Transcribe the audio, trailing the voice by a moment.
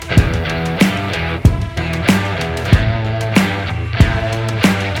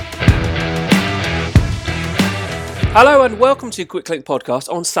Hello and welcome to Quick Link Podcast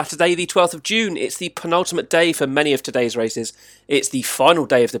on Saturday the 12th of June. It's the penultimate day for many of today's races. It's the final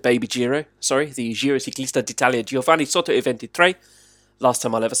day of the Baby Giro. The Giro Ciclista d'Italia Giovanni Sotto e 23. Last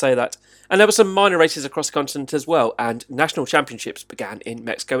time I'll ever say that. And there were some minor races across the continent as well, and national championships began in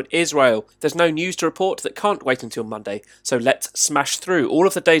Mexico and Israel. There's no news to report that can't wait until Monday, so let's smash through all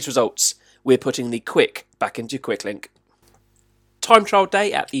of the day's results. We're putting the quick back into Quick Link. Time trial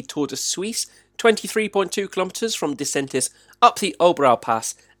day at the Tour de Suisse. 23.2 kilometres from Disentis up the Oberau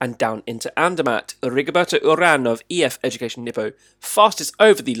Pass and down into Andermatt. Rigoberto Urán of EF Education Nippo fastest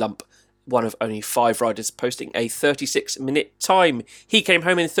over the lump, one of only 5 riders posting a 36-minute time. He came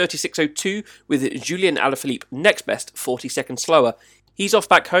home in 36.02 with Julian Alaphilippe next best, 40 seconds slower. He's off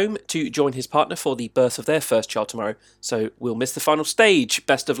back home to join his partner for the birth of their first child tomorrow, so we'll miss the final stage.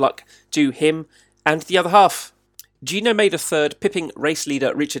 Best of luck to him and the other half. Gino made a third, pipping race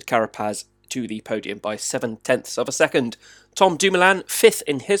leader Richard Carapaz to the podium by 0.7 of a second. Tom Dumoulin, 5th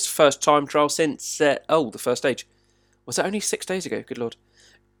in his first time trial since, the first stage. Was that only 6 days ago? Good lord.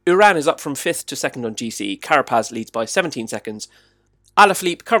 Urán is up from 5th to 2nd on GC. Carapaz leads by 17 seconds.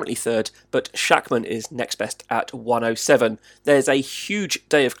 Alaphilippe currently 3rd, but Schachmann is next best at 1:07. There's a huge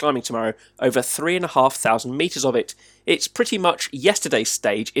day of climbing tomorrow, over 3,500 metres of it. It's pretty much yesterday's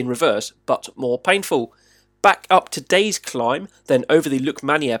stage in reverse, but more painful. Back up today's climb, then over the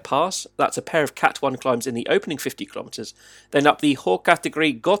Lukmanier Pass, that's a pair of Cat 1 climbs in the opening 50 kilometres, then up the Haute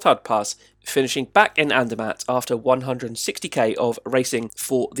Catégorie Gotthard Pass, finishing back in Andermatt after 160k of racing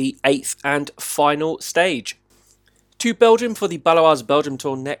for the 8th and final stage. To Belgium for the Baloise Belgium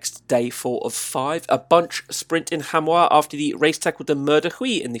Tour next, day 4 of 5, a bunch sprint in Hamois after the race tackled the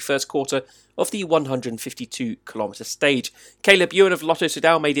Murderhui in the first quarter of the 152km stage. Caleb Ewan of Lotto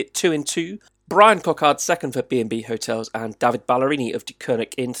Soudal made it 2 in 2, Brian Cockard 2nd for B&B Hotels and David Ballerini of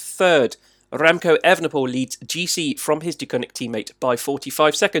Deceuninck in 3rd. Remco Evenepoel leads GC from his Deceuninck teammate by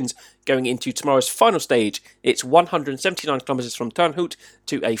 45 seconds going into tomorrow's final stage. It's 179 kilometres from Turnhout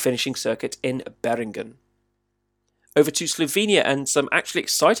to a finishing circuit in Beringen. Over to Slovenia and some actually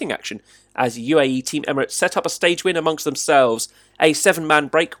exciting action as UAE Team Emirates set up a stage win amongst themselves. A 7-man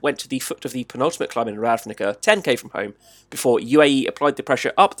break went to the foot of the penultimate climb in Ravnica, 10k from home, before UAE applied the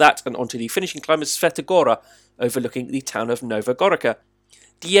pressure up that and onto the finishing climb of Sveta Gora, overlooking the town of Nova Gorica.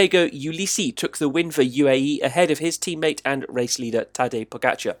 Diego Ulissi took the win for UAE ahead of his teammate and race leader Tadej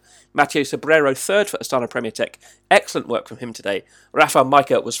Pogacar. Matteo Sobrero 3rd for Astana Premier Tech. Excellent work from him today. Rafa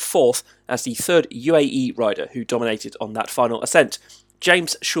Majka was 4th as the 3rd UAE rider who dominated on that final ascent.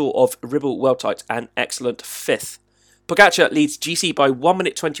 James Shaw of Ribble Weltite an excellent 5th. Pogacar leads GC by 1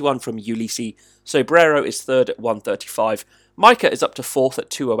 minute 21 from Ulissi. Sobrero is 3rd at 1:35. Majka is up to 4th at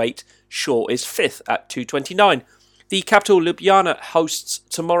 2:08. Shaw is 5th at 2:29. The capital Ljubljana hosts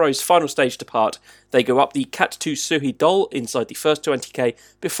tomorrow's final stage depart. They go up the Cat 2 Suhi Dol inside the first 20k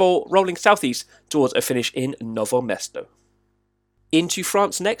before rolling southeast towards a finish in Novo Mesto. Into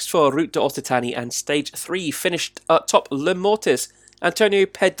France next for Route de Occitanie and Stage 3 finished atop Le Mortis. Antonio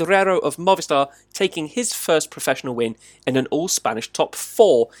Pedrero of Movistar taking his first professional win in an all-Spanish top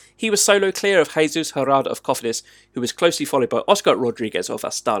 4. He was solo clear of Jesus Herrada of Cofidis, who was closely followed by Oscar Rodriguez of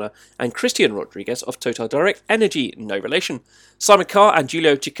Astana and Christian Rodriguez of Total Direct Energy, no relation. Simon Carr and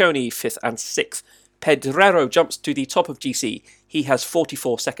Giulio Ciccone 5th and 6th. Pedrero jumps to the top of GC. He has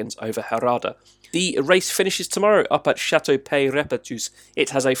 44 seconds over Herrada. The race finishes tomorrow up at Chateau Pey Repetus.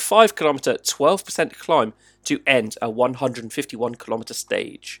 It has a 5km 12% climb to end a 151km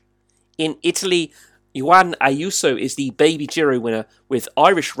stage. In Italy, Juan Ayuso is the Baby Giro winner, with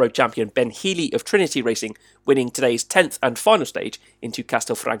Irish road champion Ben Healy of Trinity Racing winning today's 10th and final stage into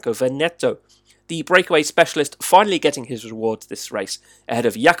Castelfranco Veneto. The breakaway specialist finally getting his rewards this race, ahead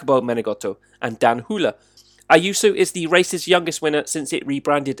of Jacopo Menegotto and Dan Hula. Ayuso is the race's youngest winner since it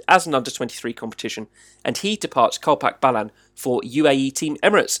rebranded as an under-23 competition, and he departs Kolpak Balan for UAE Team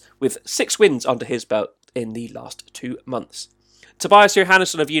Emirates with 6 wins under his belt in the last 2 months. Tobias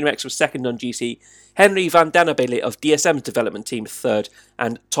Johannesson of Unimex was 2nd on GC, Henry van Dannebele of DSM's development team 3rd,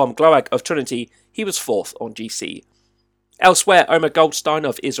 and Tom Gloag of Trinity, he was 4th on GC. Elsewhere, Omar Goldstein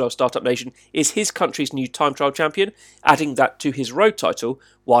of Israel Startup Nation is his country's new time trial champion, adding that to his road title,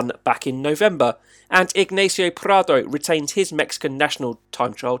 won back in November, and Ignacio Prado retains his Mexican national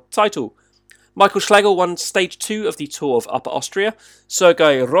time trial title. Michael Schlegel won Stage 2 of the Tour of Upper Austria.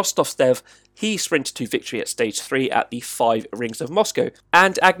 Sergei Rostovtsev, he sprinted to victory at Stage 3 at the 5 Rings of Moscow.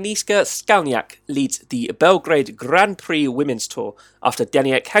 And Agnieszka Skalniak leads the Belgrade Grand Prix Women's Tour after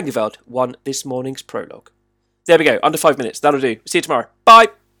Daniek Hangeveld won this morning's prologue. There we go, under 5 minutes, that'll do. See you tomorrow. Bye!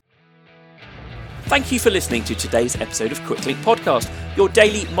 Thank you for listening to today's episode of Quicklink Podcast, your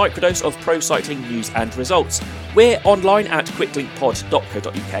daily microdose of pro cycling news and results. We're online at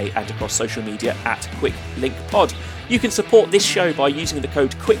quicklinkpod.co.uk and across social media at QuicklinkPod. You can support this show by using the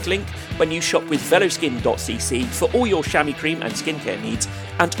code QUICKLINK when you shop with veloskin.cc for all your chamois cream and skincare needs,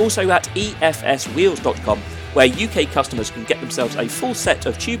 and also at efswheels.com, where UK customers can get themselves a full set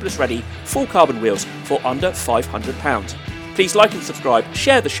of tubeless ready, full carbon wheels for under £500. Please like and subscribe,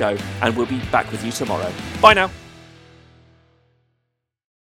 share the show, and we'll be back with you tomorrow. Bye now.